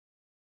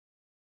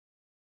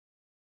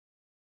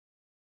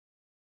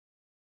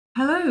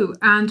Hello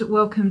and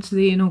welcome to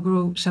the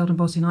inaugural Sheldon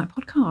Bosley Night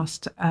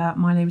podcast.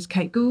 My name is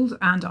Kate Gould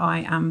and I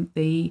am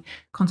the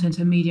Content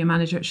and Media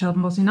Manager at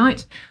Sheldon Bosley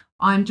Night.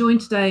 I'm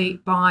joined today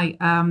by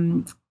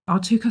our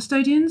two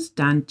custodians,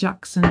 Dan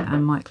Jackson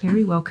and Mike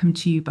Cleary. Welcome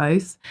to you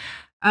both.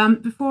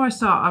 Before I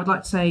start, I would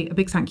like to say a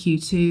big thank you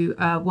to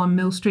 1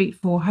 Mill Street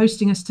for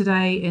hosting us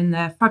today in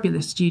their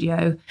fabulous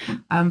studio.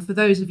 For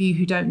those of you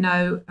who don't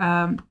know,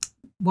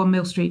 1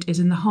 Mill Street is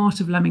in the heart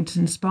of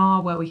Leamington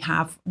Spa, where we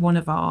have one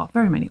of our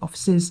very many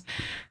offices.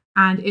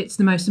 And it's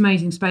the most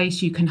amazing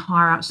space. You can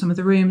hire out some of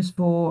the rooms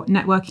for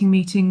networking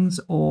meetings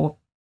or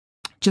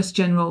just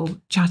general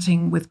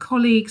chatting with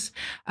colleagues.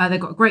 They've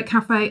got a great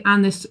cafe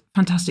and this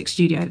fantastic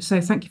studio.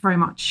 So thank you very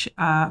much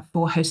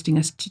for hosting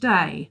us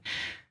today.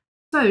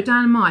 So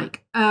Dan and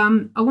Mike,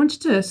 I wanted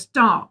to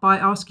start by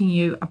asking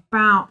you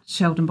about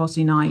Sheldon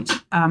Bosley Night,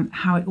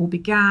 how it all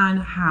began,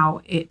 how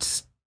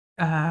it's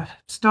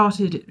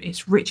started,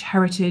 its rich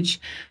heritage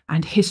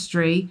and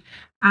history,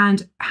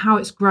 and how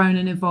it's grown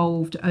and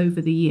evolved over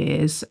the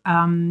years.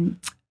 And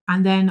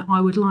then I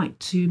would like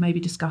to maybe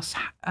discuss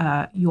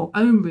your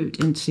own route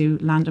into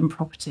land and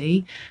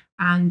property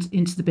and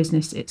into the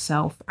business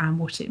itself and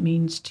what it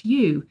means to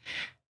you.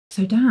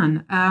 So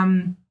Dan,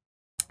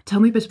 tell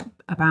me a bit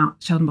about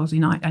Sheldon Bosley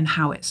Night and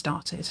how it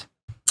started.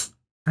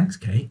 Thanks,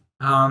 Kate.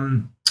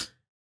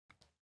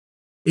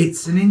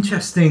 It's an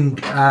interesting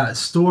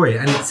story,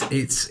 and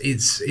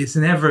it's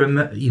an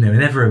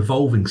ever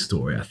evolving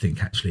story. I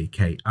think, actually,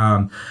 Kate.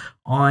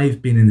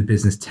 I've been in the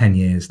business 10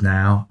 years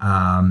now,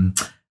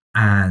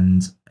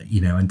 and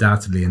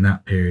undoubtedly in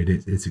that period,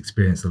 it's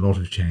experienced a lot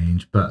of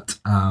change. But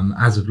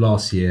as of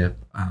last year,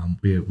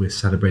 we're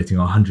celebrating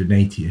our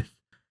 180th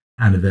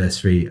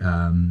anniversary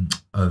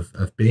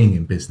of being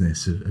in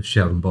business of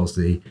Sheldon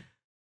Bosley,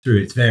 through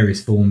its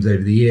various forms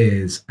over the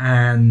years.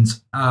 And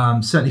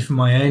certainly from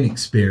my own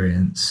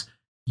experience,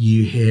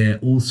 you hear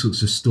all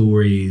sorts of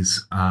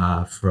stories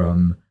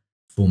from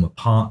former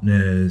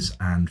partners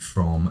and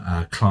from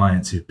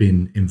clients who've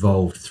been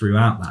involved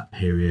throughout that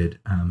period,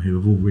 who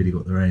have all really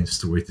got their own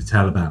story to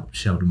tell about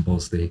Sheldon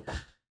Bosley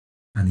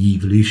and the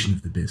evolution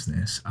of the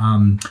business.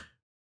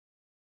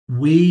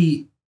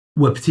 We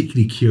were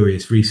particularly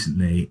curious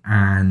recently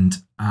and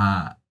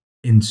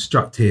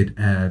instructed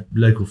a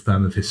local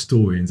firm of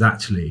historians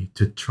actually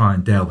to try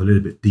and delve a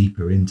little bit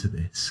deeper into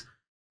this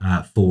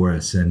for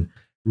us, and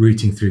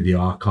rooting through the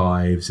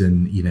archives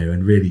and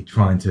really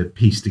trying to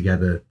piece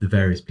together the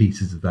various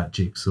pieces of that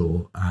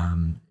jigsaw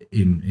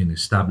in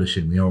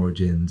establishing the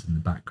origins and the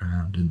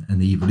background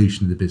and the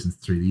evolution of the business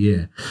through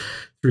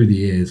the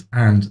years.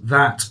 And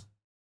that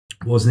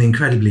was an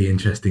incredibly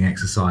interesting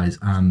exercise.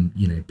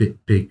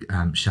 Big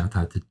shout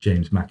out to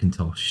James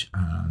McIntosh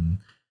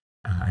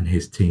and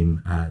his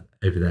team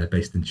over there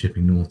based in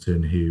Chipping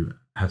Norton, who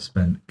have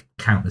spent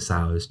countless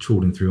hours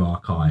trawling through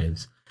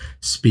archives,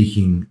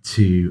 speaking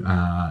to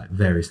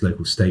various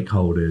local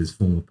stakeholders,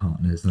 former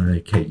partners. And I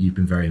know, Kate, you've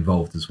been very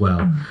involved as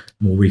well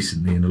more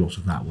recently in a lot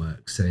of that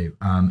work. So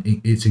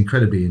it's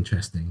incredibly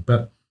interesting.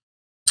 But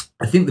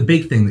I think the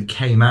big thing that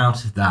came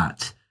out of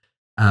that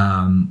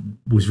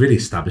was really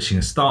establishing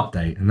a start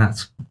date. And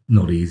that's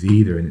not easy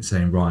either in its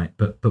own right.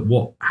 But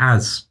what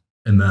has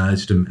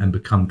emerged and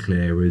become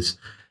clear is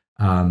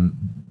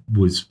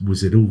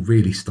was it all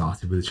really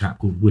started with a chap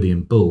called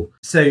William Bull.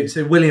 So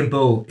William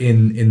Bull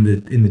in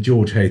the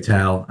George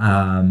Hotel,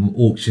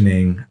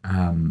 auctioning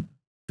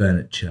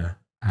furniture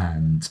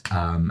and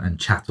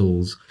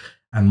chattels,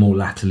 and more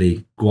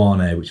latterly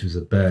guano, which was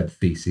a bird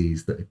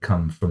feces that had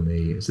come from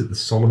the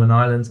Solomon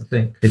Islands, I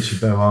think.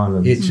 Itchybow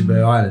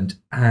Island,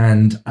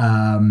 and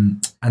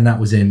that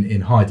was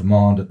in high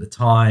demand at the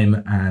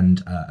time,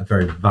 and a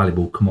very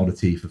valuable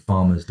commodity for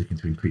farmers looking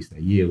to increase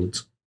their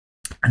yields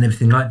and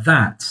everything like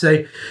that.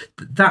 So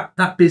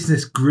that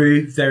business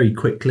grew very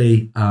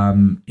quickly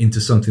into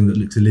something that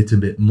looks a little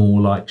bit more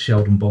like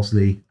Sheldon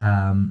Bosley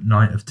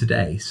Night of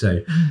today.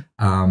 So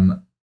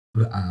from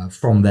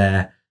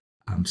there,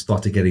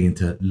 started getting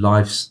into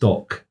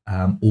livestock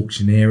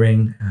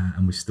auctioneering,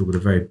 and we've still got a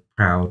very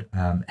proud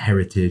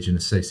heritage and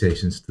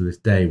associations to this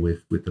day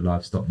with the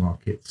livestock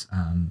markets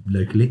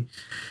locally.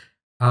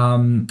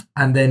 And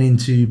then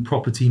into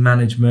property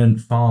management,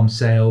 farm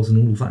sales, and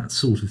all that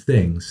sort of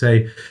thing.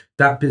 So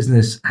that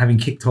business, having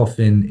kicked off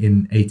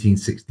in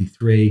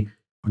 1863,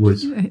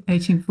 was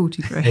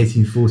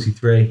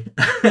 1843.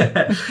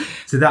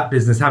 So that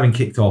business, having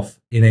kicked off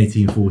in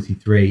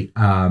 1843,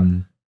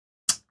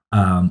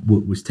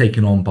 was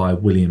taken on by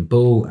William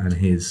Bull and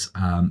his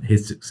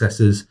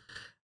successors,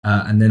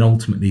 and then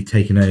ultimately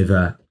taken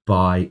over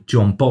by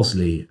John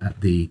Bosley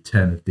at the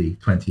turn of the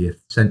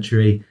 20th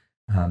century.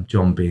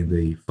 John being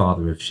the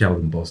father of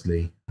Sheldon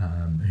Bosley,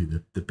 who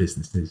the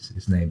business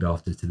is named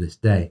after to this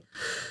day.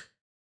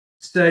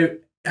 So,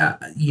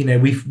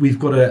 we've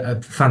got a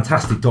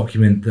fantastic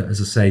document that, as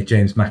I say,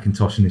 James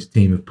McIntosh and his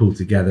team have pulled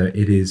together.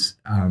 It is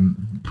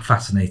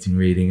fascinating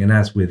reading, and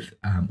as with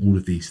all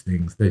of these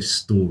things, those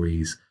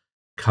stories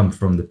come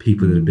from the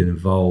people that have been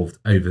involved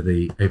over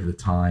the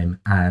time,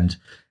 and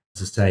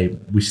As I say,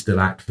 we still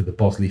act for the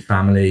Bosley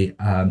family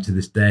to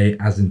this day,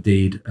 as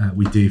indeed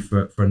we do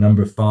for a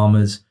number of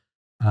farmers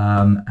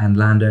and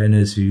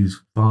landowners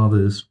whose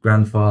fathers,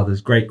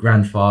 grandfathers,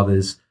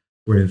 great-grandfathers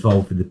were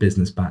involved with the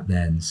business back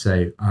then.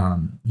 So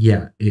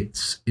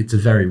it's a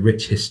very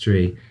rich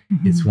history.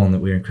 Mm-hmm. It's one that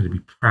we're incredibly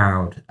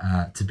proud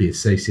to be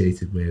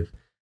associated with.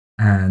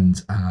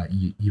 And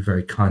you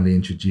very kindly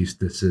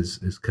introduced us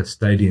as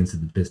custodians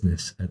of the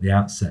business at the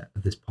outset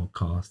of this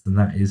podcast. And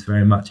that is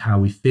very much how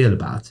we feel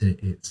about it.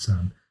 It's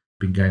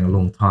been going a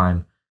long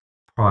time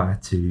prior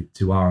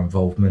to our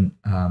involvement.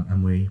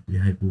 And we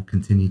hope we'll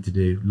continue to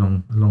do a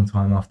long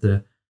time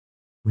after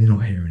we're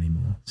not here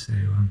anymore. So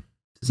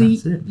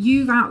that's it.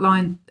 You've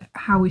outlined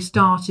how we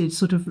started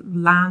sort of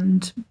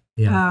land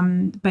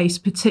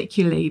based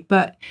particularly.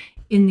 But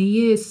in the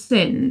years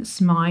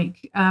since,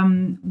 Mike,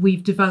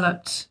 we've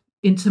developed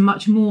into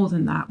much more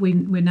than that.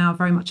 We're now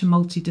very much a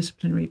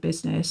multidisciplinary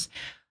business.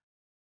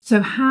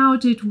 So how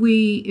did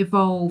we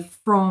evolve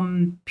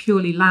from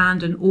purely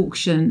land and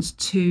auctions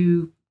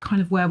to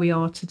kind of where we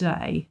are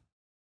today?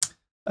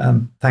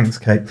 Thanks,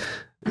 Kate.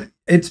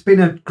 It's been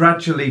a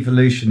gradual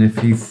evolution.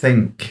 If you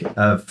think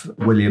of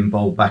William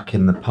Ball back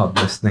in the pub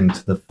listening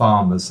to the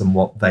farmers and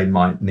what they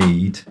might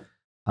need,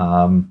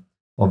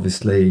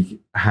 obviously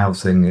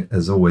housing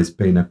has always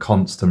been a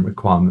constant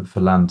requirement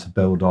for land to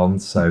build on.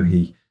 So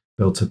he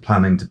built a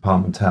planning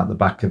department out the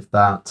back of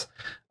that.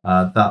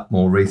 That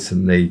more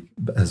recently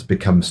has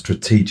become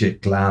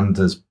strategic land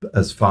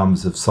as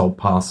farmers have sold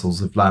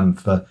parcels of land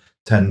for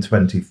 10,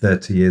 20,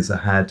 30 years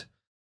ahead.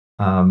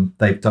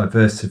 They've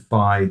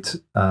diversified,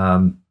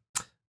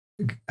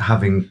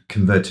 having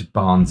converted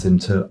barns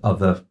into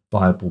other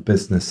viable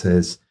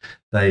businesses.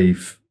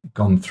 They've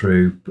gone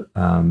through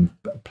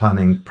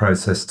planning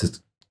process to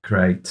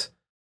create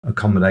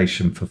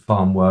accommodation for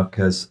farm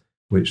workers,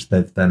 which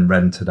they've then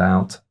rented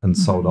out and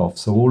sold off.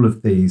 So all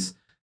of these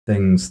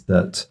things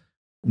that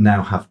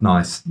now have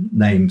nice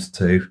names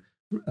to,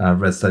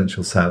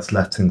 residential sales,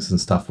 lettings and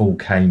stuff, all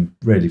came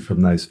really from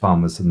those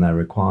farmers and their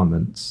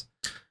requirements.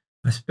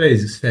 I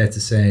suppose it's fair to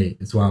say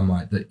as well,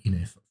 Mike, that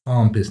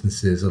farm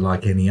businesses are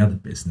like any other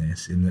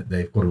business in that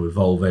they've got to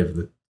evolve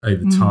over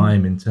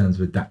time in terms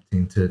of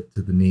adapting to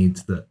the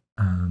needs that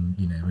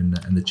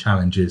and the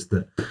challenges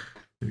that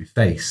we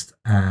faced.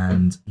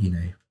 And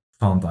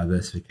farm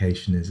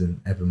diversification is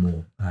an ever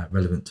more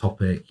relevant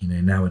topic.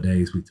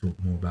 Nowadays we talk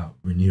more about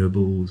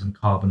renewables and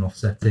carbon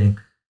offsetting.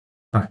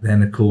 Back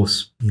then, of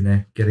course,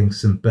 getting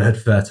some bird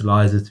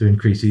fertilizer to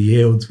increase your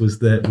yields was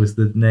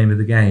the name of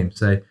the game.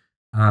 So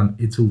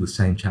it's all the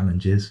same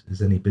challenges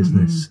as any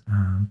business,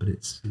 but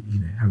it's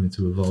having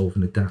to evolve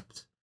and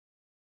adapt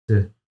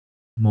to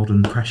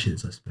modern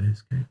pressures, I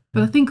suppose. Okay.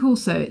 But I think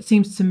also it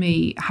seems to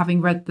me,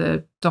 having read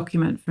the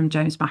document from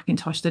James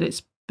McIntosh, that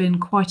it's been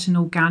quite an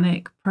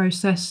organic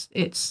process.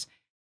 It's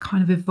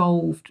kind of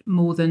evolved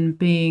more than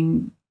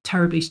being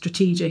terribly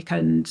strategic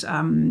and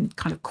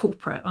kind of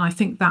corporate. And I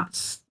think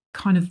that's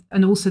kind of,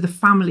 and also the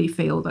family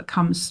feel that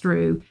comes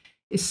through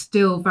is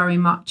still very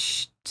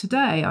much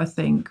today. I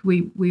think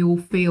we all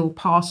feel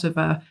part of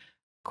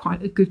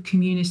quite a good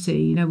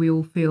community. We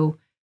all feel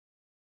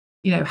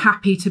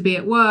happy to be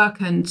at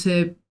work and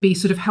to be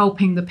sort of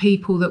helping the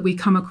people that we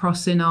come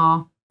across in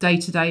our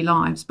day-to-day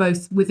lives,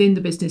 both within the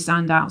business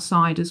and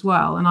outside as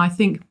well. And I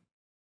think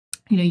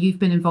you've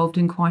been involved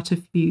in quite a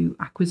few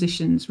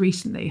acquisitions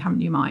recently,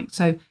 haven't you, Mike?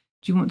 So do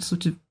you want to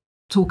sort of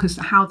talk us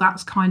how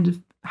that's kind of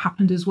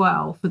happened as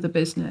well for the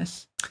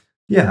business?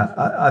 Yeah,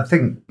 I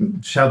think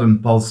Sheldon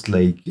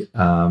Bosley,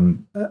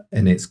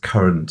 in its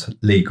current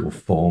legal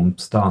form,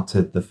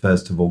 started the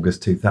 1st of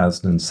August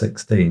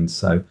 2016.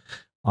 So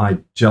I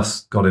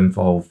just got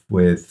involved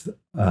with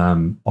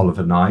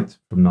Oliver Knight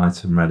from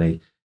Knight and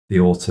Rennie the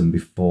autumn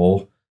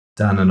before.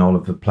 Dan and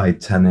Oliver played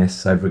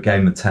tennis. Over a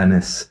game of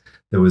tennis,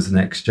 there was an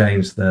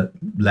exchange that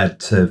led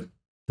to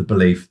the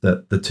belief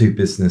that the two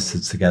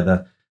businesses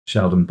together,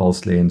 Sheldon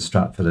Bosley in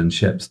Stratford and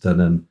Shipston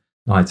and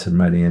Knight and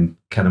Rennie in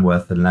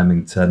Kenilworth and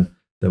Leamington,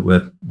 that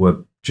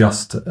were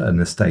just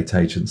an estate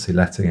agency,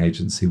 letting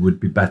agency, would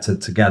be better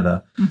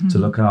together to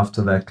look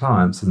after their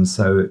clients. And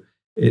so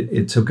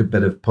it took a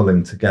bit of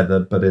pulling together,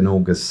 but in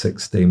August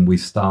 16 we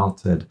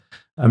started.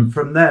 And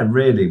from there,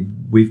 really,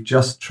 we've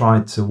just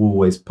tried to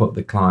always put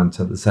the client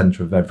at the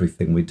centre of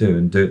everything we do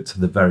and do it to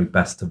the very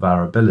best of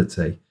our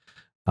ability.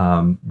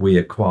 We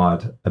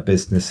acquired a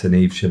business in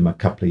Evesham a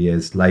couple of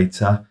years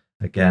later.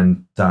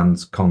 Again,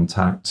 Dan's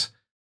contact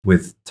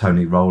with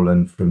Tony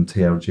Rowland from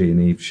TLG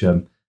in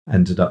Evesham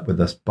ended up with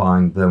us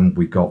buying them.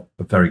 We got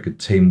a very good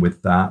team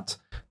with that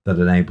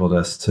enabled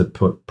us to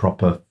put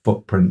proper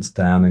footprints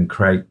down and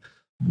create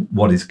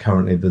what is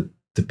currently the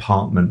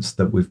departments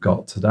that we've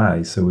got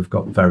today. So we've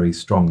got very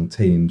strong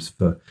teams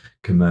for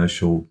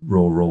commercial,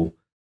 rural,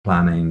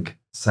 planning,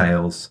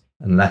 sales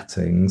and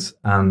lettings.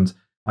 And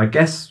I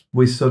guess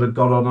we sort of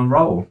got on a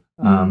roll.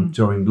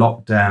 During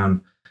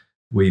lockdown,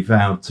 we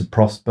vowed to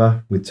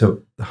prosper. We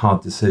took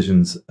hard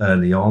decisions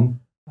early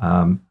on.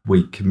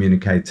 We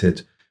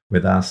communicated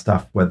with our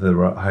staff, whether they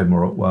were at home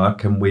or at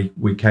work, and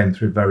we came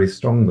through very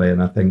strongly.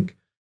 And I think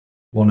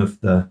one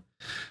of the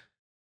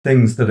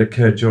things that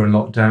occurred during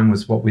lockdown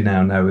was what we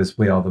now know as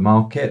We Are the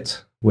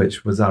Market,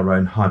 which was our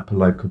own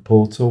hyperlocal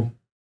portal,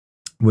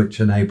 which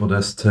enabled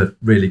us to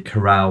really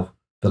corral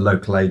the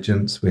local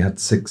agents. We had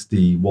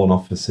 61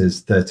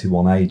 offices,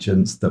 31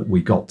 agents that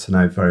we got to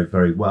know very,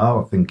 very well.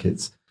 I think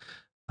it's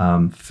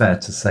fair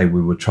to say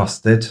we were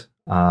trusted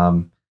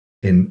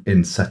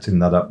in setting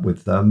that up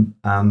with them,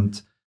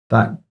 and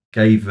that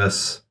gave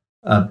us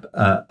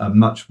a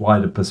much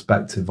wider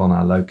perspective on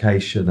our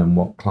location and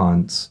what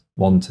clients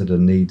wanted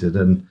and needed,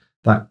 and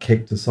that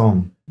kicked us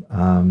on.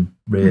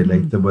 Really,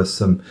 there were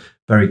some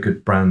very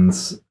good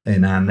brands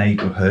in our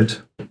neighbourhood,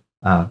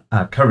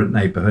 our current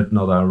neighbourhood,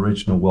 not our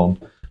original one,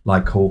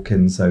 like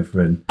Hawkins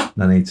over in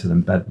Nuneaton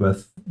and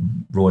Bedworth.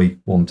 Roy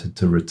wanted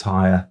to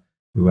retire.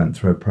 We went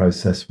through a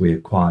process, we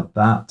acquired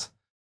that.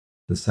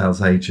 The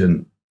sales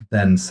agent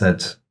then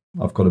said,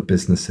 I've got a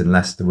business in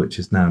Leicester, which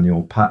is now in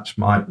your patch,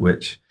 Mike,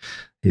 which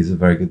he's a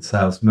very good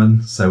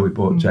salesman. So we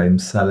bought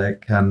James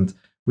Selleck, and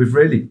we've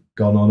really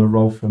gone on a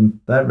roll from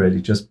there,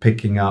 really just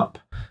picking up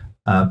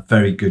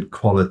very good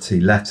quality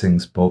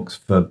lettings books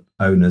for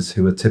owners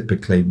who are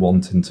typically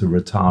wanting to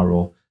retire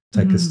or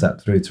take a step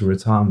through to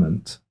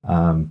retirement.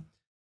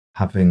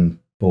 Having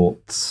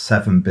bought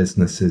 7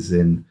 businesses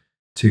in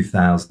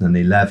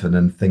 2011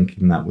 and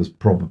thinking that was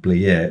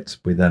probably it,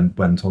 we then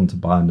went on to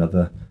buy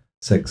another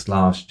 6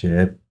 last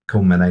year,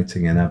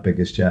 culminating in our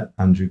biggest yet,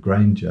 Andrew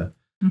Granger,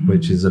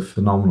 which is a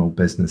phenomenal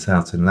business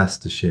out in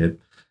Leicestershire,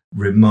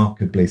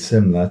 remarkably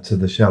similar to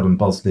the Sheldon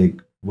Bosley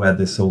where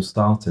this all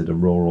started, a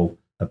rural,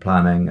 a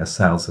planning, a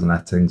sales and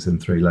lettings in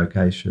 3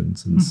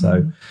 locations. And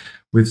so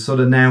we've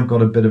sort of now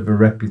got a bit of a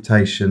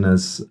reputation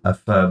as a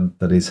firm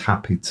that is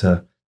happy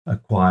to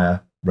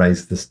acquire,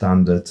 raise the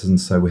standards.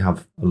 And so we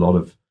have a lot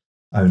of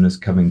owners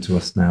coming to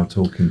us now,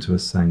 talking to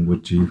us saying,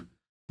 would you,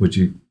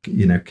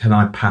 can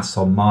I pass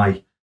on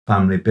my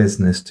family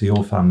business to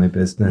your family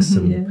business?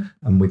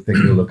 And we think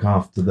we'll look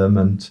after them.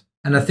 And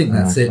I think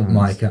that's it,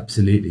 Mike.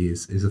 Absolutely,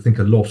 is I think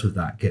a lot of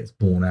that gets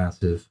born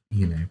out of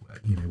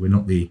we're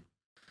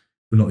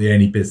not the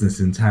only business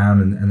in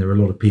town, and there are a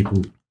lot of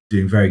people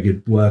doing very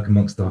good work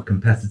amongst our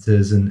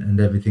competitors and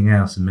everything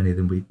else, and many of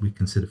them we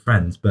consider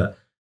friends. But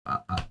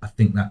I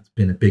think that's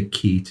been a big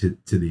key to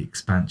the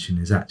expansion,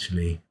 is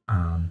actually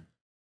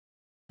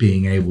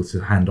being able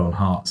to hand on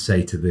heart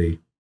say to the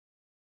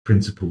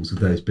principals of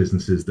those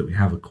businesses that we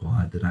have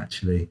acquired that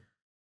actually,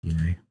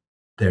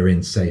 they're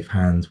in safe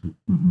hands.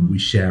 We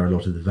share a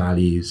lot of the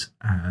values,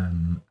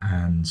 and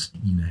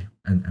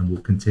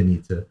we'll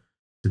continue to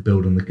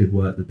build on the good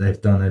work that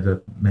they've done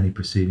over many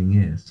preceding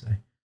years. So,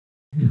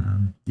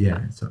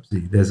 it's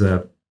absolutely. There's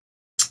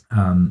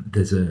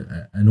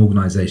an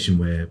organisation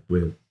where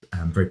we're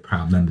very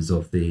proud members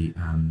of, the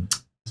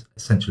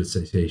Central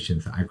Association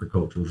for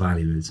Agricultural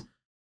Valuers,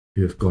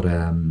 who have got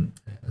a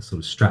sort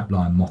of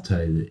strapline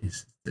motto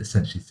that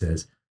essentially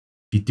says,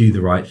 "If you do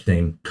the right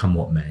thing, come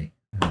what may."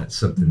 And that's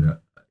something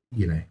that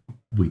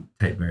we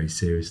take very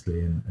seriously,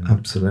 and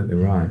absolutely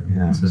right.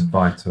 Yeah, it's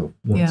vital.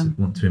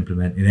 Want to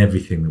implement in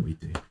everything that we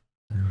do.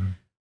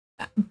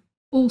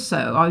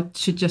 Also, I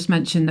should just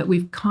mention that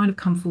we've kind of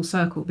come full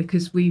circle,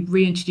 because we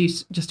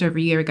reintroduced just over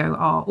a year ago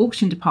our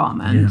auction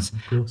department,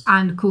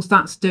 and of course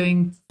that's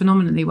doing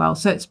phenomenally well.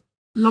 So it's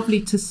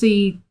lovely to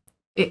see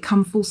it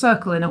come full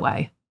circle in a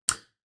way.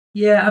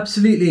 Yeah,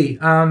 absolutely.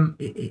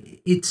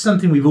 It's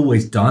something we've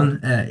always done,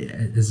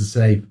 as I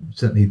say,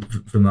 certainly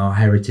from our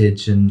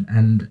heritage, and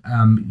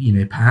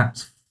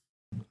perhaps,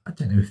 I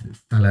don't know if it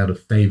fell out of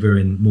favour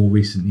in more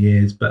recent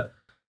years, but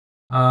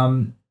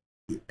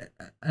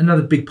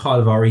another big part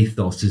of our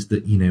ethos is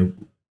that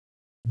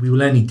we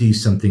will only do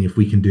something if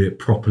we can do it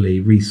properly,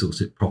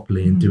 resource it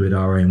properly, and do it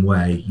our own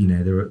way.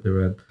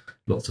 There are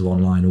lots of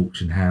online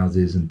auction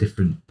houses and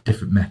different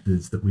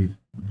methods that we've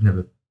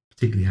never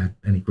particularly had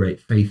any great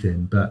faith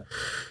in, but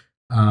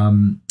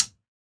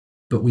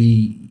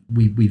we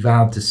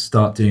vowed to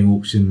start doing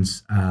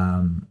auctions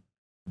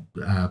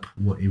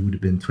what it would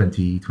have been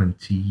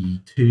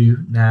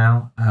 2022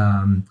 now,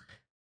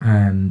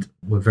 and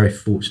we're very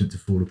fortunate to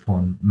fall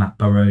upon Matt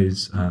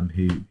Burrows,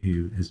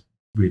 who has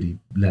really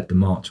led the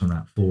march on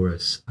that for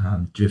us,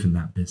 driven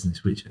that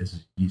business, which,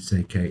 as you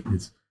say, Kate,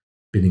 has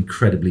been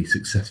incredibly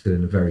successful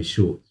in a very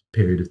short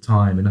period of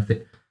time. And I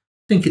think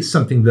it's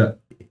something that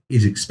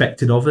is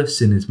expected of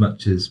us, in as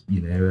much as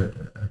a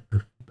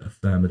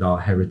firm with our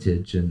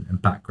heritage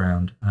and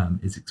background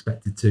is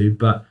expected to.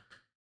 But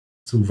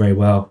it's all very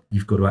well,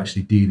 you've got to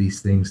actually do these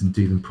things and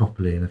do them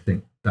properly. And I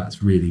think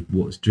that's really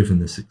what's driven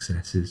the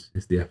success, is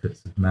the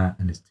efforts of Matt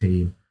and his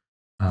team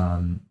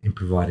in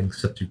providing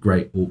such a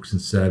great auction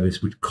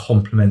service, which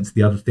complements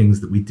the other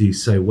things that we do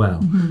so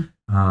well.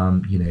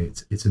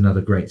 It's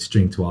another great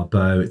string to our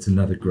bow. It's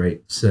another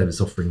great service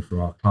offering for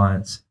our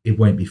clients. It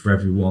won't be for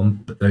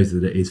everyone, but those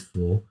that it is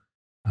for,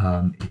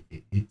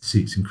 it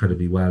suits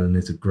incredibly well, and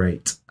is a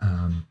great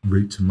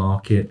route to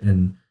market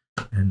and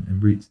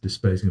route to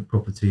disposing of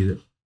property that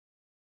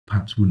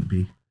perhaps wouldn't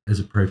be as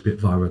appropriate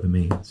via other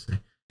means. So.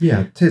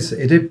 Yeah,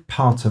 it is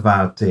part of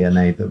our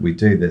DNA that we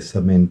do this. I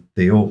mean,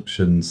 the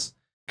auctions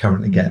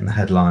currently getting the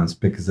headlines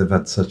because they've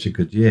had such a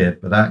good year.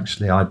 But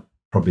actually, I'd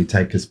probably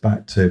take us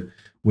back to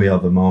We Are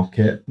the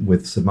Market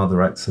with some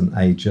other excellent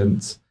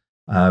agents.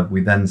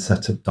 We then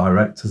set up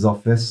director's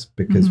office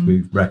because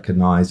we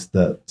recognised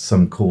that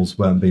some calls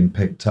weren't being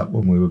picked up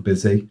when we were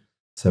busy.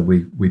 So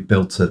we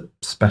built a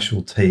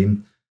special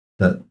team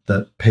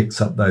that picks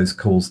up those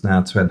calls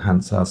now to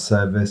enhance our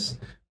service.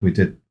 We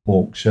did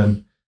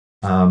auction.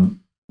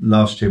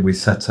 Last year we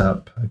set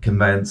up a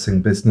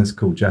conveyancing business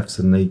called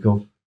Jefferson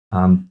Legal,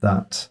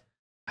 that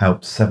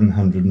helped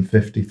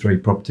 753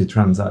 property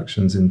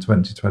transactions in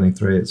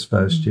 2023, its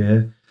first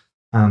year.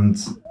 And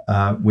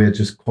we're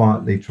just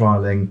quietly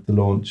trialling the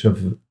launch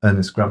of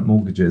Earnest Grant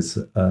Mortgages,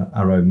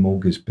 our own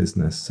mortgage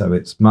business. So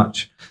it's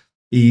much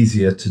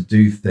easier to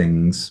do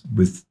things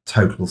with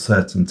total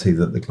certainty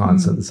that the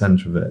client's at the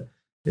centre of it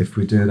if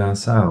we do it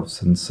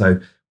ourselves. And so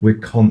we're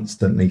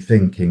constantly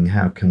thinking,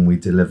 how can we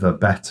deliver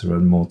better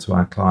and more to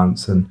our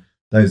clients? And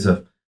those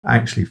are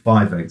actually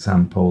 5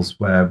 examples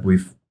where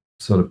we've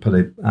sort of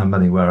put our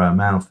money where our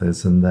mouth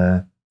is, and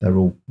they're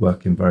all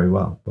working very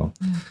well. Well,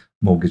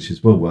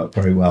 mortgages will work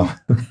very well.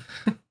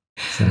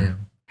 So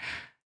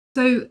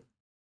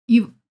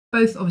you've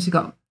both obviously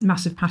got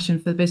massive passion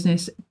for the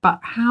business, but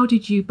how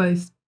did you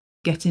both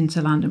get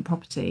into land and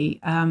property?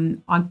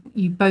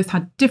 You both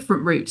had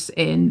different routes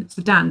in.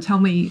 So Dan, tell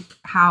me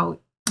how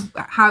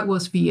it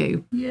was for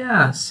you.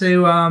 Yeah.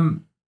 So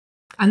and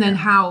then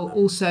how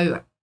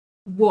also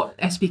what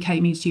SBK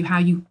means to you, how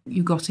you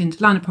got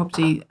into land and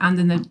property and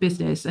then the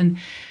business, and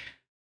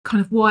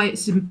kind of why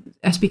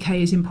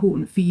SBK is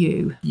important for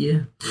you.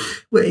 Yeah.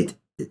 Well, it's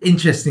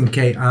interesting,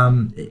 Kate. I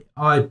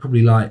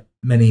probably, like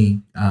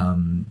many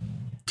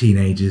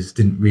teenagers,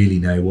 didn't really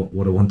know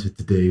what I wanted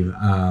to do.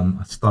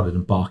 I started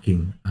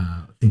embarking,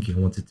 thinking I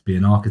wanted to be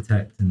an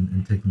architect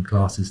and taking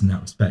classes in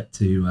that respect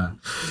to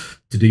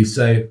do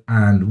so,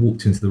 and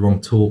walked into the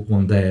wrong talk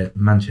one day at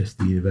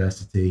Manchester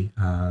University.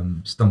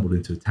 Stumbled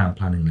into a town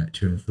planning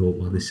lecture and thought,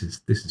 well, this is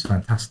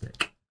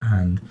fantastic.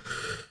 And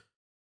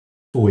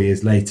 4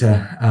 years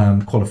later,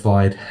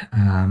 qualified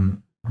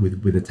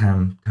with a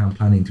town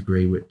planning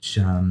degree, which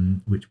I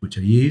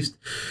used.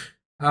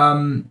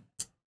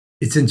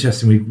 It's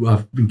interesting.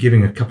 I've been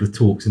giving a couple of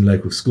talks in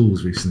local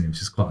schools recently,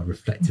 which is quite a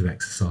reflective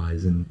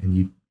exercise,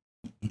 and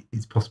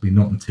it's possibly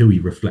not until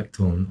you reflect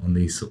on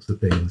these sorts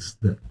of things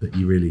that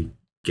you really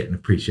get an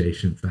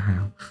appreciation for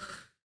how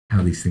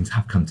these things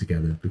have come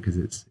together, because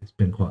it's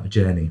been quite a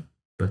journey.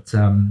 But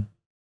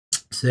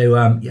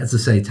as I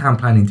say, town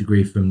planning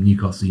degree from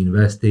Newcastle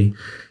University.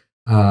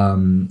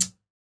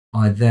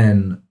 I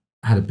then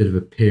had a bit of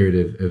a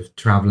period of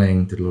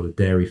travelling, did a lot of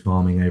dairy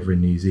farming over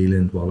in New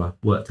Zealand while I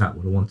worked out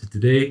what I wanted to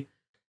do.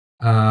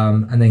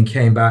 And then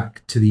came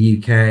back to the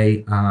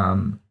UK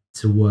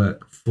to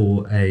work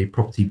for a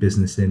property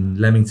business in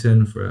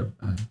Leamington for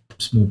a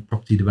small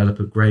property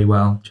developer,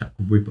 Greywell, a chap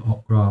called Rupert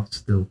Hopcraft,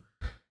 still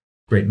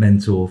great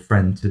mentor,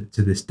 friend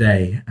to this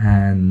day,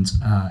 and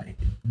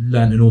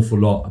learned an awful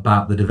lot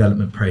about the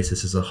development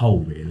process as a whole,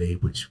 really,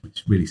 which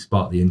really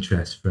sparked the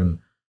interest from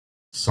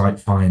site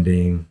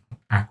finding,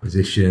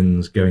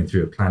 acquisitions, going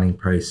through a planning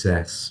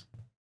process,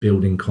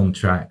 building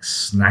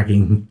contracts,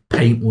 snagging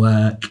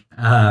paintwork,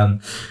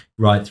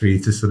 right through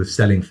to sort of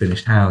selling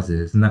finished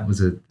houses. And that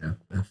was a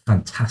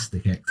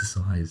fantastic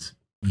exercise,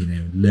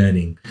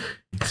 learning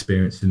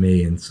experience for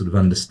me, and sort of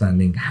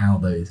understanding how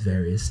those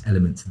various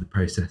elements of the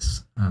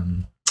process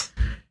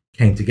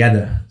came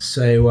together.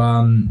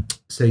 So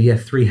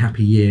 3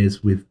 happy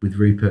years with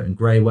Rupert and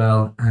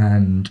Greywell,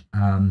 and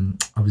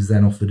I was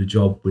then offered a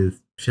job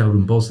with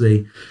Sheldon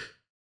Bosley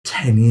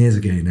 10 years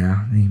ago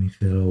now. Made me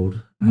feel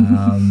old.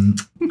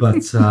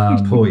 But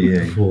poor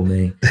you. Poor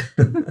me.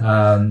 But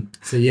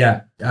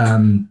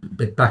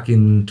back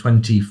in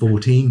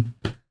 2014,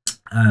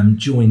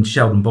 joined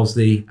Sheldon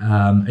Bosley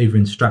over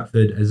in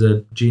Stratford as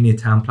a junior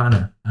town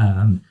planner.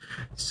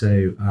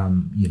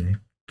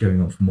 Going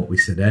on from what we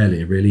said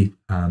earlier, really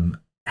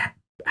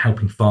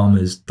helping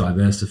farmers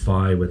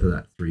diversify, whether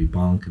that's through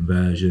barn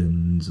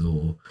conversions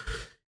or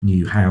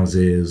new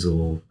houses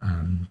or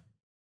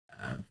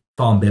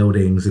farm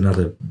buildings and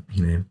other,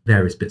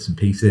 various bits and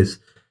pieces.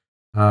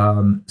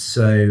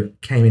 So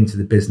came into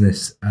the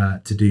business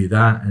to do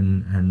that,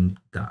 and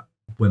that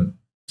went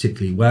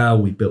particularly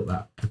well. We built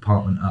that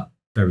department up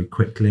very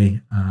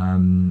quickly,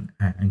 and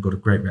got a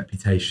great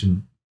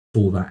reputation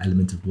for that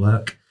element of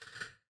work.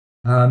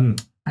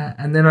 And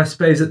then I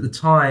suppose at the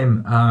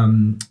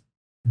time,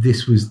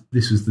 this was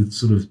the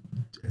sort of,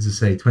 as I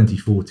say,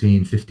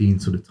 2014, 15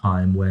 sort of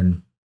time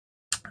when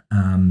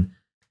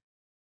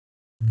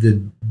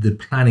the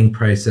planning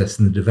process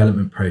and the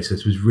development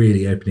process was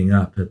really opening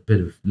up. A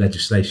bit of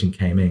legislation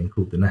came in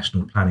called the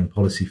National Planning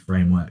Policy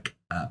Framework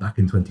back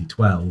in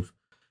 2012,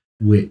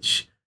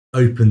 which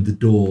opened the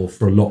door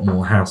for a lot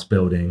more house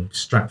building.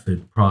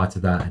 Stratford, prior to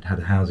that, had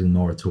a housing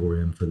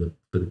moratorium for the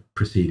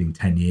preceding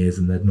 10 years,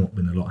 and there'd not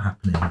been a lot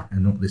happening.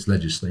 And what this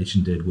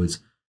legislation did was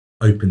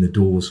open the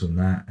doors from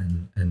that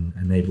and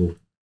enable,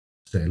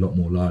 say, a lot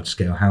more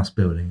large-scale house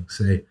building.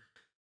 So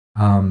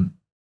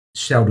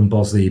Sheldon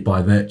Bosley,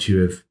 by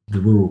virtue of the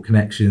rural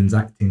connections,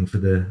 acting for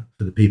the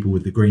people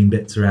with the green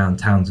bits around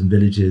towns and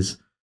villages,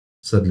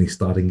 suddenly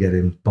starting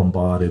getting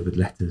bombarded with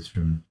letters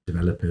from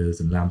developers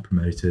and land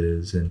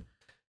promoters, and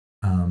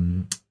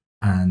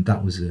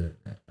that was a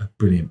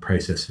brilliant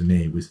process for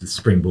me. It was the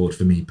springboard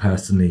for me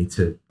personally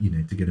to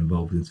get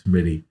involved in some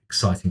really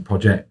exciting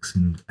projects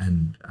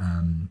and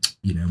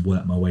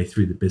work my way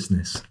through the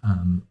business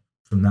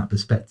from that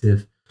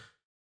perspective.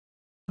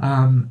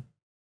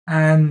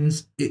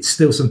 And it's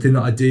still something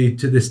that I do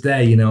to this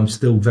day. I'm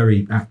still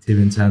very active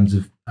in terms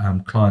of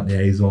client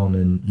liaison,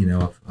 and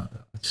I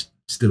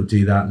still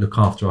do that. Look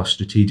after our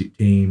strategic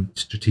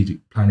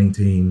planning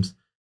teams,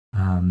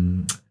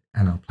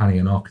 and our planning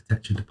and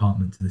architecture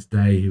department to this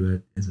day, who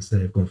are, as I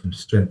say, have gone from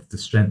strength to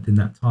strength in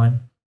that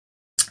time.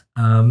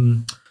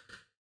 And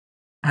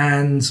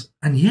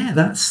yeah,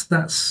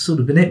 that's sort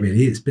of been it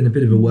really. It's been a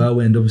bit of a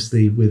whirlwind,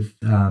 obviously, with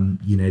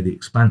the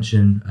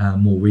expansion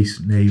more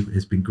recently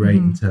has been great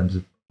in terms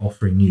of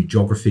offering new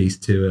geographies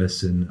to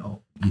us, and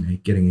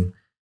getting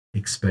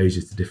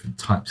exposure to different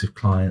types of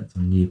clients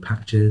on new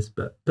patches.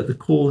 But the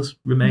core's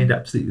remained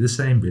absolutely the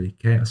same, really.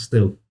 Okay, I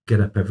still get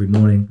up every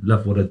morning,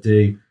 love what I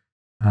do,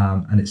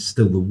 and it's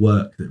still the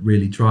work that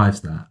really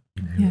drives that.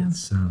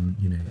 It's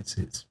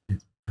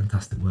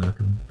fantastic work.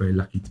 I'm very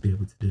lucky to be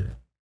able to do it.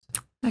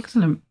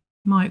 Excellent.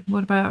 Mike,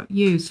 what about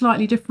you?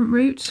 Slightly different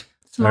route?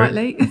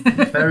 Slightly.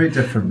 Very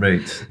different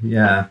route,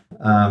 yeah.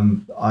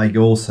 I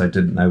also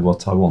didn't know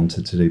what I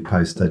wanted to do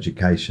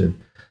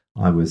post-education.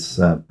 I was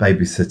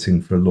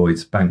babysitting for a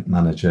Lloyds bank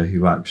manager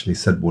who actually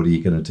said, "What are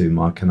you going to do,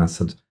 Mike?" And I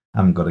said, "I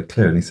haven't got a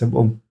clue." And he said,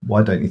 "Well,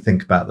 why don't you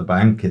think about the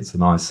bank? It's a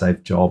nice,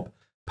 safe job,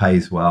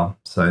 pays well."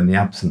 So in the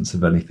absence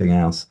of anything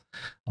else,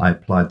 I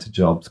applied to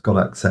jobs, got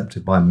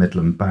accepted by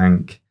Midland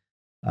Bank,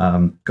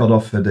 got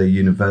offered a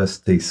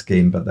university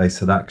scheme, but they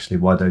said, "Actually,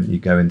 why don't you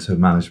go into a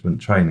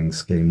management training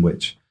scheme,"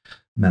 which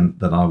meant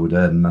that I would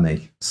earn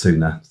money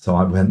sooner. So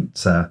I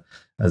went,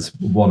 as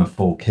one of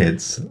 4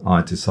 kids,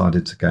 I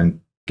decided to go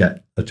and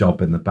get a job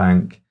in the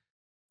bank.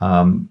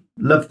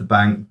 Loved the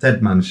bank,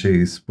 dead man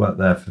shoes, worked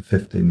there for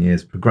 15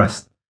 years,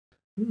 progressed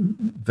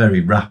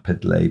very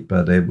rapidly,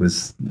 but it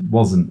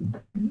wasn't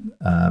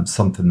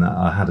something that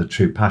I had a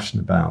true passion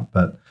about.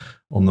 But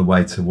on the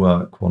way to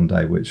work one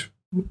day, which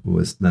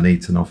was the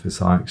Nuneaton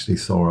office, I actually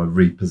saw a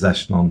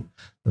repossession on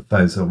the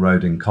Foshill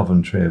Road in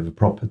Coventry of a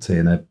property,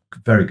 and a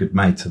very good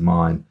mate of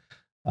mine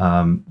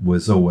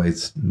was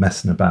always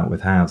messing about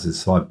with houses,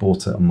 so I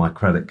bought it on my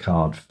credit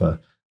card for,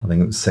 I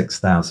think it was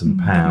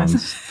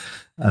 £6,000,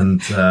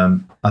 and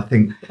I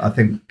think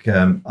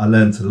I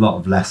learned a lot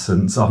of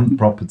lessons on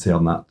property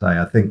on that day.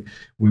 I think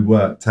we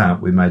worked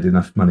out we made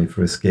enough money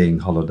for a skiing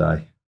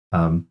holiday.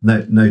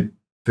 No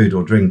food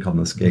or drink on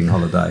the skiing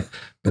holiday,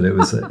 but it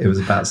was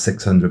about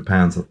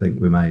 £600 I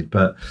think we made.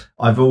 But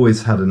I've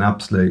always had an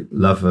absolute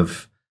love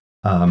of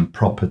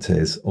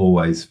properties,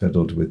 always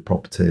fiddled with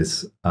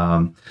properties.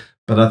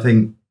 But I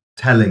think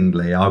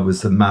tellingly, I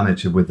was a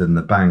manager within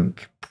the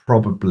bank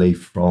probably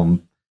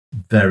from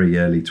very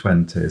early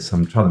 20s.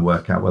 I'm trying to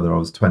work out whether I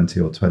was 20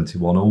 or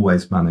 21.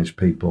 Always managed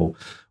people,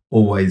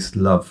 always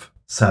love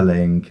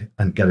selling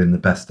and getting the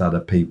best out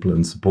of people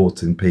and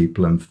supporting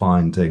people and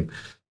finding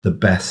the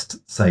best,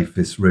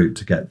 safest route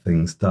to get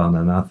things done.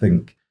 And I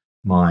think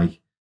my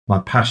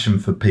passion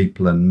for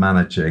people and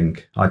managing,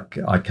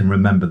 I can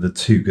remember the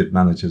 2 good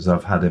managers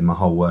I've had in my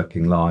whole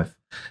working life.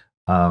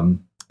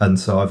 And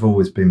so I've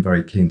always been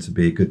very keen to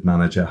be a good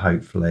manager,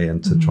 hopefully,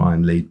 and to try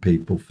and lead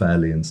people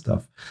fairly and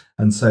stuff.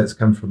 And so it's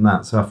come from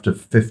that. So after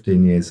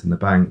 15 years in the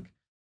bank,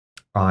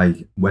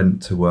 I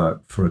went to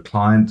work for a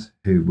client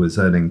who was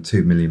earning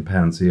 £2 million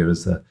a year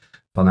as a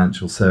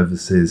financial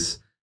services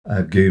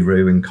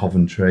guru in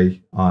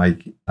Coventry. I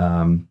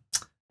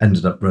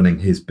ended up running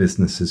his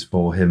businesses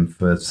for him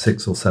for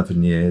 6 or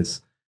 7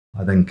 years.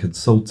 I then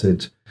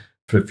consulted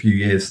for a few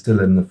years, still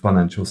in the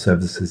financial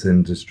services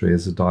industry,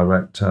 as a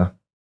director.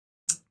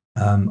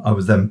 I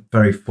was then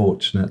very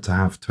fortunate to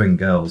have twin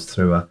girls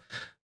through a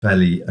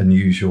fairly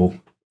unusual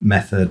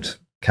method.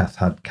 Kath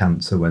had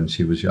cancer when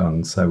she was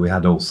young, so we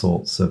had all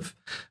sorts of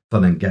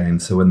fun and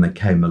games. So when they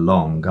came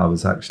along, I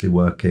was actually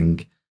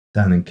working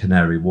down in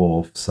Canary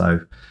Wharf.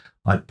 So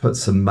I'd put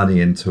some money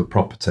into a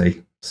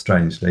property,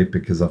 strangely,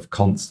 because I've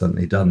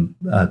constantly done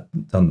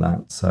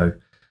that. So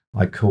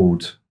I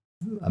called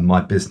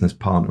my business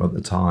partner at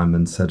the time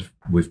and said,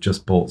 "We've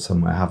just bought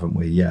somewhere, haven't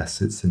we?"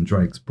 "Yes, it's in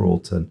Drake's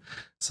Broughton."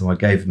 So I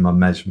gave him my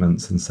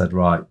measurements and said,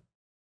 "Right,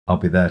 I'll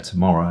be there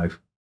tomorrow."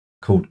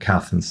 Called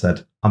Kath and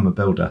said, "I'm a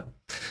builder."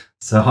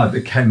 So I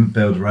became a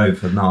builder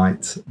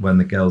overnight when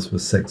the girls were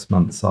 6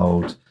 months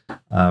old.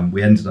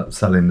 We ended up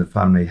selling the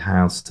family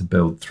house to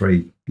build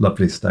 3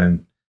 lovely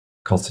stone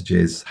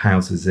cottages,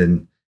 houses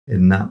in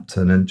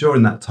Napton. And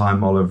during that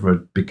time, Oliver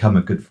had become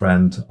a good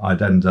friend.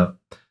 I'd end up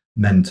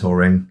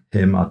mentoring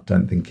him. I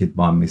don't think he'd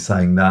mind me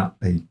saying that.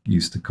 He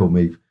used to call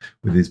me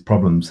with his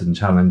problems and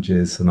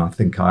challenges, and I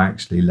think I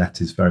actually let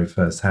his very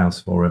first house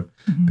for him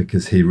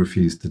because he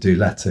refused to do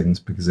lettings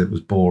because it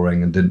was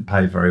boring and didn't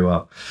pay very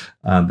well.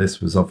 This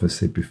was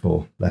obviously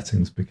before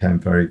lettings became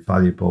very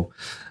valuable.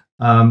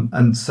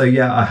 And so,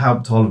 yeah, I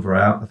helped Oliver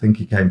out. I think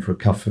he came for a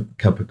cup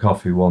of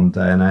coffee one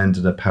day, and I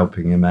ended up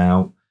helping him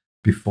out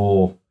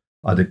before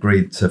I'd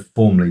agreed to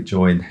formally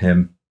join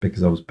him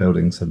because I was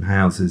building some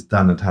houses.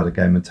 Dan had a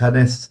game of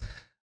tennis.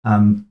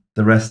 The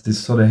rest is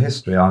sort of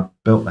history. I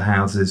built the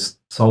houses,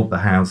 sold the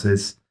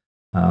houses,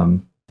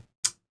 10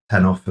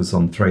 offers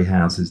on 3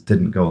 houses,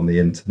 didn't go on the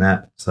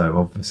internet. So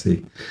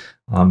obviously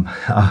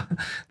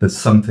there's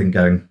something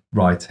going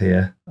right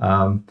here,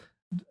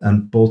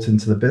 and bought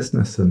into the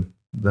business, and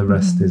the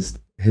rest is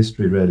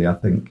history, really. I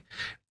think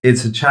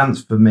it's a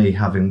chance for me,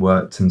 having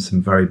worked in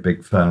some very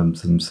big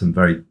firms and some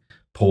very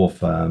poor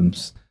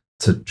firms,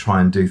 to try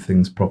and do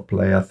things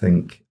properly. I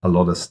think a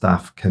lot of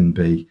staff can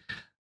be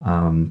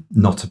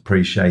not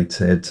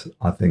appreciated.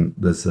 I think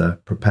there's a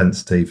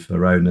propensity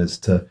for owners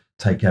to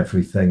take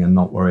everything and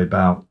not worry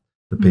about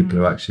the people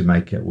who actually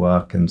make it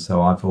work. And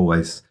so I've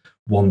always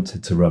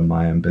wanted to run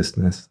my own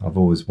business. I've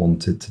always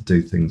wanted to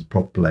do things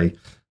properly,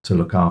 to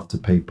look after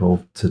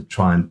people, to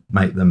try and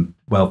make them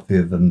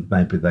wealthier than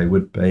maybe they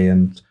would be,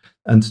 and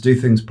to do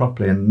things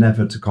properly and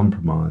never to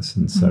compromise.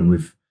 And so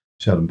with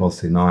Sheldon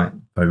Bosley Knight,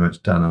 very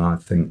much Dan and I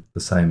think the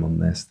same on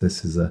this.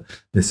 This is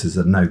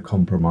a no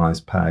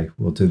compromise pay.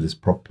 We'll do this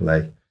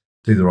properly,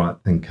 do the right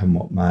thing, come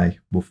what may.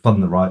 We'll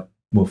fund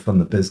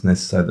the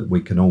business so that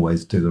we can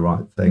always do the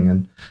right thing,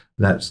 and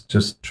let's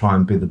just try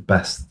and be the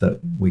best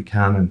that we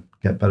can and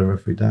get better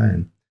every day.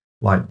 And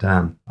like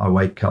Dan, I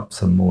wake up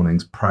some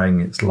mornings praying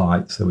it's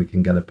light so we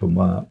can get up and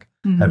work.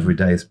 Every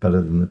day is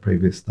better than the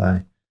previous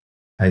day.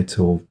 8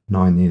 or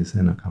 9 years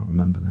in, I can't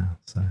remember now.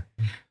 So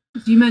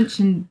you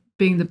mentioned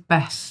being the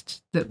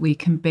best that we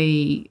can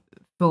be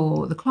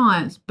for the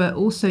clients, but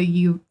also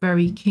you're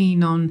very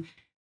keen on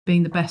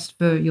being the best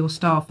for your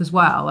staff as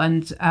well.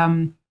 And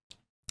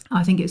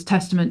I think it's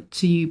testament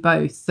to you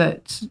both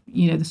that,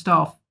 the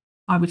staff,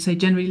 I would say,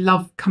 generally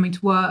love coming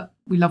to work.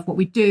 We love what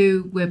we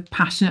do. We're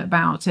passionate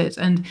about it,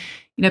 and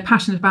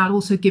passionate about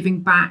also giving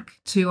back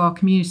to our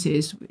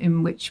communities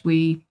in which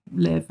we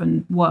live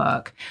and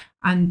work.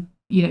 And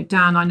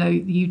Dan, I know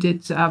you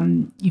did.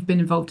 You've been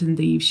involved in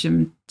the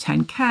Evesham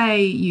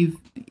 10K.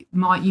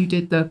 You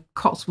did the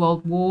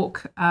Cotswold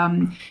Walk.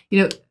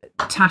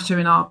 Tasha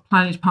in our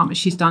planning department,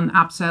 she's done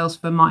abseils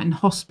for Myton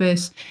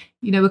Hospice.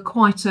 We're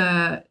quite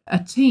a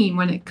team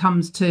when it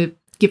comes to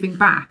giving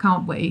back,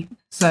 aren't we?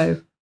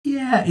 So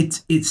yeah,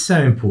 it's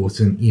so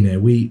important.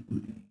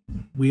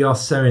 We are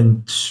so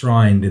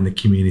enshrined in the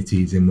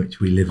communities in which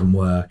we live and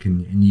work,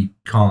 and you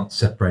can't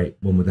separate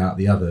one without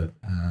the other,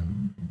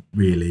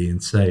 really.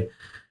 And so it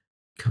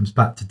comes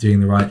back to doing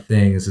the right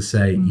thing. As I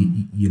say,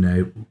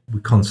 we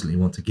constantly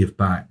want to give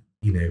back.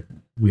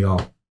 We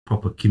are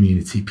proper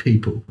community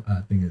people.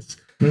 I think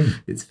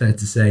it's fair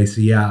to say.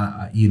 So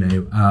yeah,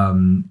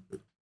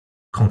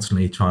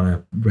 constantly trying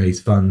to raise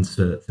funds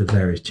for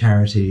various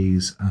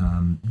charities,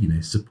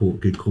 support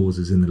good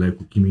causes in the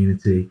local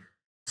community.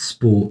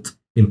 Sport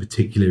in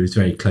particular is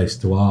very close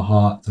to our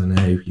hearts. I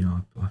know,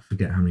 I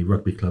forget how many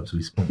rugby clubs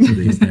we sponsor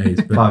these days,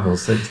 but 5 or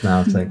 6 now,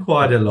 I think.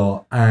 Quite a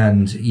lot.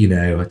 And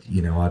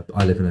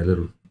I live in a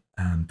little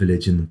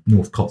village in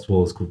North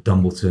Cotswolds called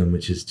Dumbleton,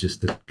 which is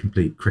just a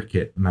complete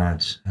cricket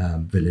mad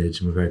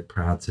village, and we're very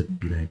proud to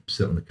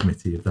sit on the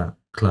committee of that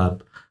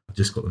club. I've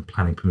just got them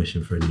planning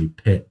permission for a new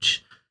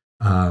pitch.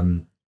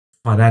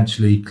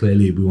 Financially,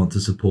 clearly, we want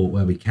to support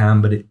where we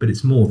can, but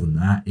it's more than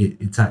that.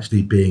 It's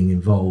actually being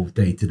involved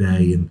day to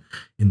day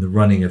in the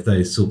running of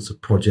those sorts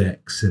of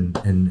projects, and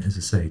as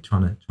I say,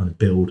 trying to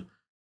build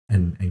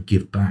and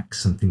give back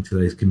something to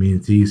those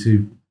communities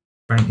who,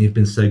 frankly, have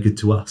been so good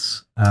to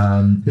us,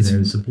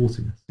 in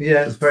supporting us.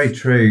 Yeah, it's very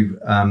true.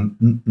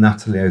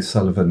 Natalie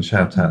O'Sullivan,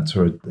 shout out to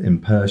her, in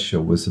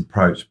Pershore, was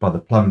approached by the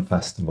Plum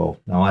Festival.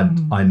 Now,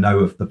 I know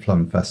of the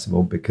Plum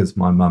Festival because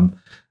my mum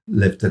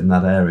lived in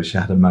that area. She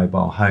had a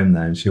mobile home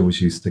there, and she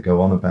always used to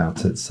go on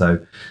about it.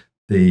 So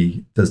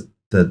the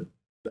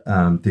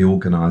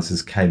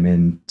organisers came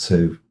in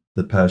to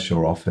the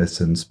Pershore office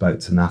and spoke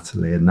to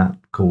Natalie, and Nat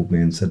called me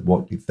and said,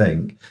 "What do you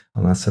think?"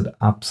 And I said,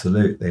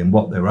 "Absolutely." And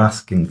what they were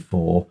asking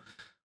for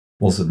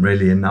wasn't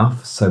really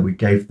enough, so we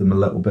gave them a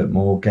little bit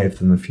more, gave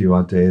them a few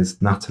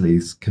ideas.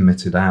 Natalie's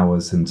committed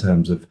hours in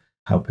terms of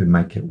helping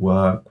make it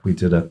work.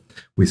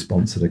 We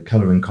sponsored a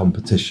colouring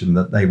competition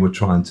that they were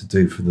trying to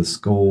do for the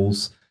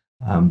schools.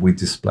 We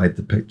displayed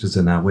the pictures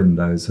in our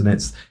windows, and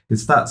it's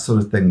that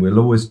sort of thing. We'll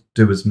always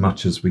do as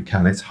much as we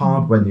can. It's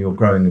hard when you're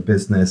growing a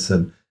business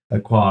and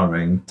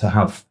acquiring to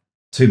have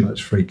too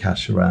much free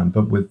cash around,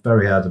 but we're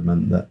very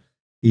adamant that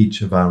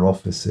each of our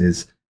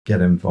offices get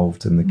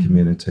involved in the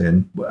community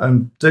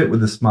and do it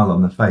with a smile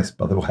on their face.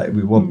 By the way,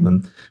 we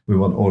want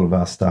all of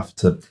our staff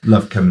to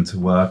love coming to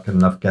work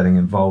and love getting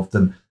involved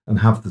and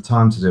have the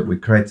time to do it. We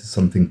created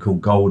something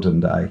called Golden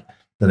Day,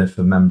 that if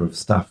a member of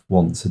staff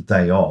wants a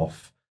day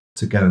off,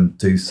 to go and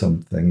do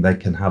something, they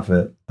can have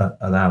it at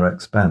our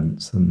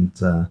expense. And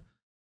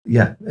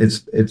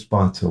it's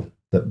vital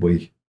that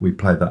we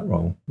play that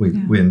role.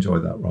 We enjoy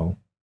that role.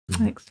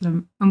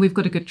 Excellent. And we've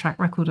got a good track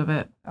record of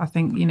it. I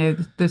think,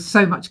 there's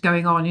so much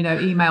going on,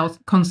 emails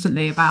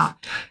constantly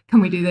about,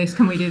 can we do this?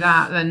 Can we do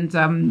that? And,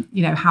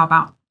 how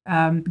about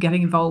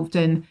getting involved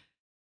in,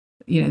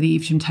 the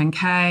Evesham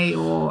 10K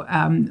or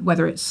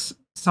whether it's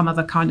some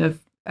other kind of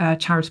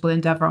charitable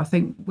endeavour. I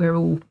think we're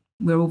all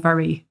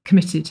very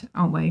committed,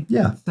 aren't we?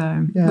 Yeah.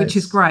 So, which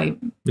is great.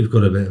 We've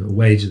got a bit of a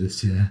wager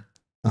this year.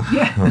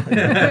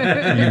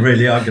 Yeah. You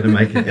really are going to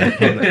make it go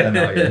public then,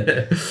 are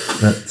you?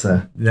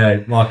 But,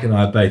 no, Mark and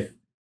I are both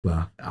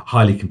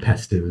highly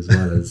competitive as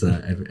well as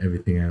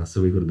everything else.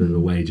 So we've got a bit of a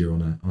wager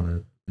on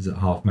a is it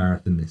half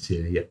marathon this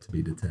year, yet to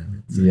be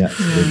determined. So,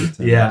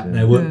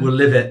 no, we'll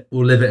live it,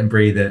 and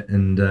breathe it,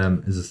 and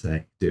as I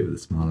say, do it with a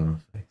smile on our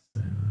face.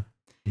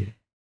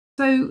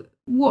 So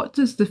what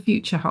does the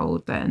future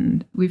hold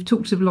then? We've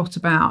talked a lot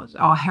about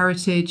our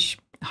heritage,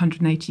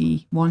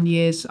 181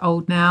 years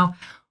old now.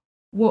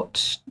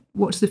 What's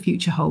the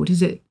future hold?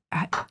 Is it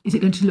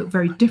going to look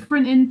very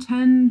different in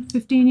 10,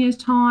 15 years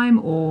time,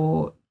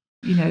 or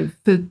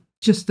for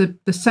just the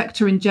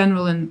sector in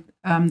general and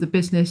the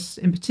business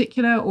in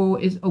particular,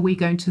 or are we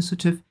going to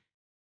sort of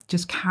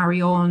just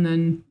carry on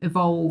and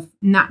evolve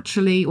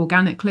naturally,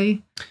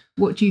 organically?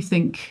 What do you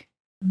think?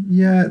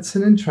 Yeah, it's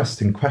an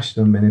interesting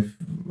question. I mean,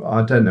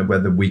 I don't know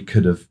whether we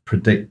could have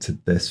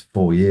predicted this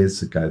 4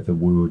 years ago that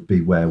we would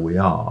be where we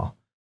are,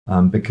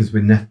 because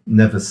we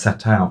never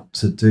set out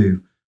to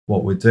do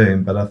what we're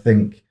doing. But I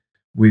think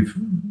we've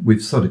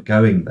sort of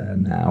going there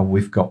now.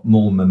 We've got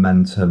more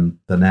momentum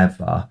than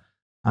ever.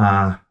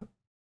 Our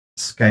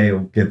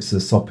scale gives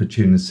us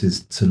opportunities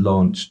to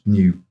launch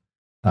new,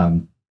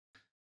 I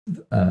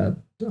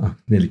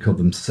nearly call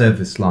them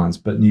service lines,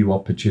 but new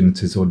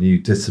opportunities or new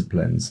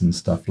disciplines and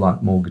stuff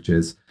like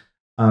mortgages.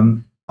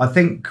 I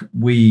think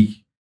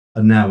we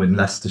are now in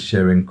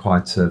Leicestershire in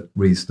quite a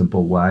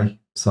reasonable way.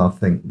 So I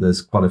think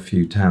there's quite a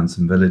few towns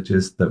and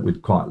villages that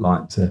we'd quite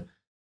like to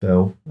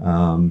fill.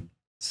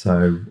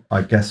 So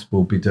I guess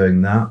we'll be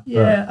doing that.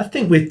 Yeah, I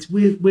think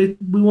we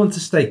want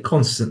to stay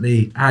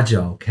constantly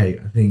agile, Kate.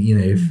 I think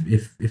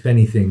if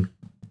anything,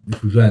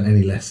 if we've learned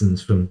any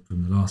lessons from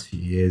the last few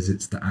years,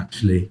 it's that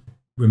actually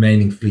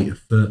remaining fleet of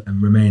foot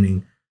and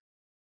remaining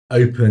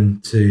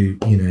open to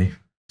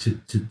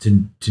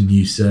to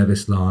new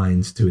service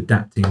lines, to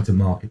adapting to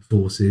market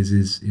forces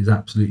is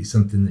absolutely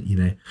something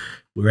that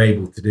we're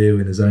able to do.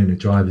 And as owner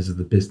drivers of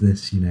the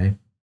business,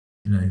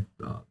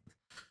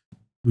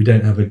 we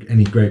don't have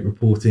any great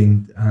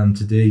reporting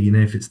to do.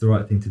 If it's the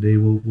right thing to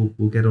do,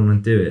 we'll get on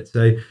and do it.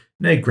 So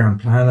no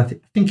grand plan. I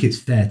think it's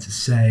fair to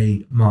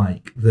say,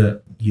 Mike,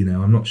 that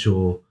I'm not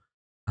sure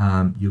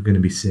you're going to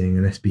be seeing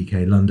an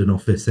SBK London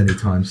office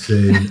anytime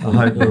soon,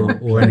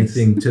 or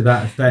anything to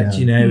that effect.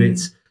 Yeah.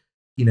 It's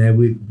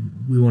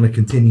we want to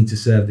continue to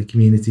serve the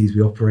communities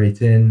we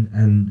operate in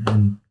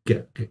and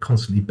get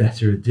constantly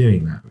better at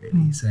doing that.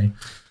 Really, so.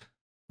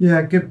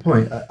 Yeah, good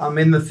point. I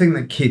mean, the thing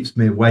that keeps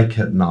me awake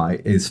at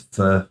night is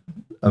for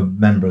a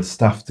member of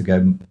staff to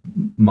go,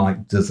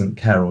 Mike doesn't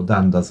care or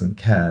Dan doesn't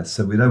care.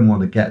 So we don't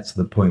want to get to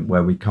the point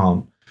where we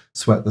can't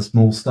sweat the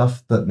small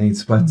stuff that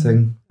needs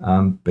sweating.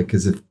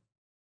 Because if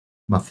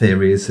my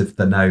theory is if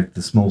they know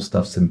the small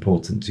stuff's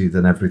important to you,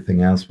 then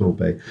everything else will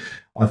be.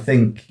 I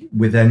think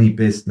with any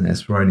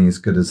business, we're only as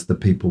good as the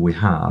people we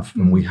have.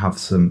 And we have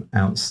some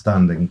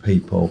outstanding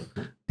people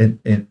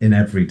in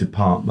every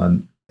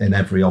department, in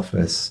every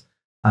office.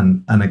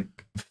 And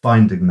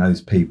finding those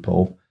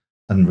people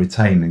and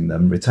retaining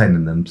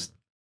them's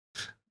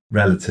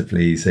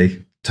relatively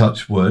easy,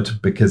 touch wood,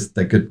 because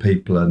they're good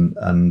people and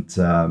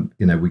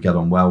we get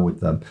on well with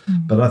them.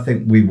 But I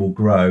think we will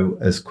grow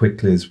as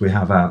quickly as we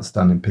have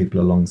outstanding people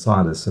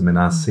alongside us. I mean,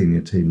 our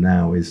senior team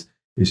now is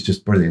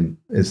just brilliant,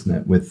 isn't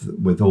it?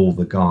 With all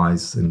the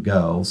guys and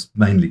girls,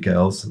 mainly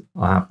girls,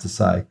 I have to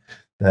say,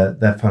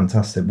 they're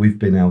fantastic. We've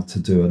been able to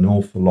do an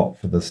awful lot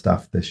for the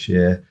staff this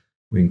year.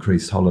 We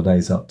increased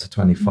holidays up to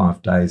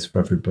 25 days for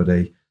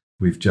everybody.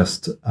 We've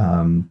just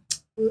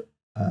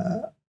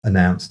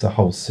announced a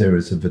whole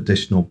series of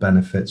additional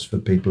benefits for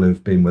people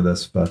who've been with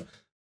us for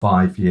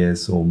 5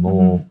 years or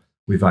more.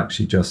 We've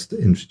actually just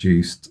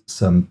introduced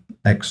some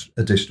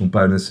additional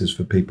bonuses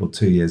for people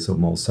 2 years or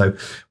more. So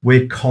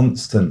we're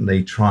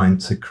constantly trying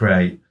to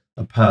create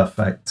a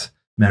perfect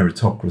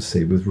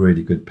meritocracy with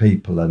really good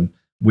people, and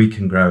we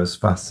can grow as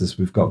fast as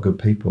we've got good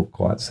people,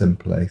 quite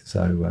simply.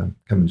 So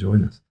come and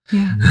join us.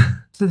 Yeah.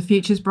 So the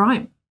future's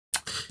bright.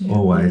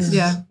 Always.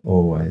 Yeah.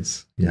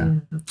 Always. Yeah.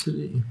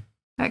 Absolutely.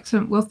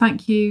 Excellent. Well,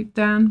 thank you,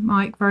 Dan,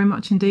 Mike, very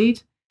much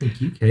indeed.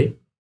 Thank you, Kate.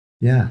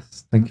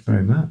 Yes. Thank you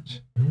very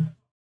much. Yeah.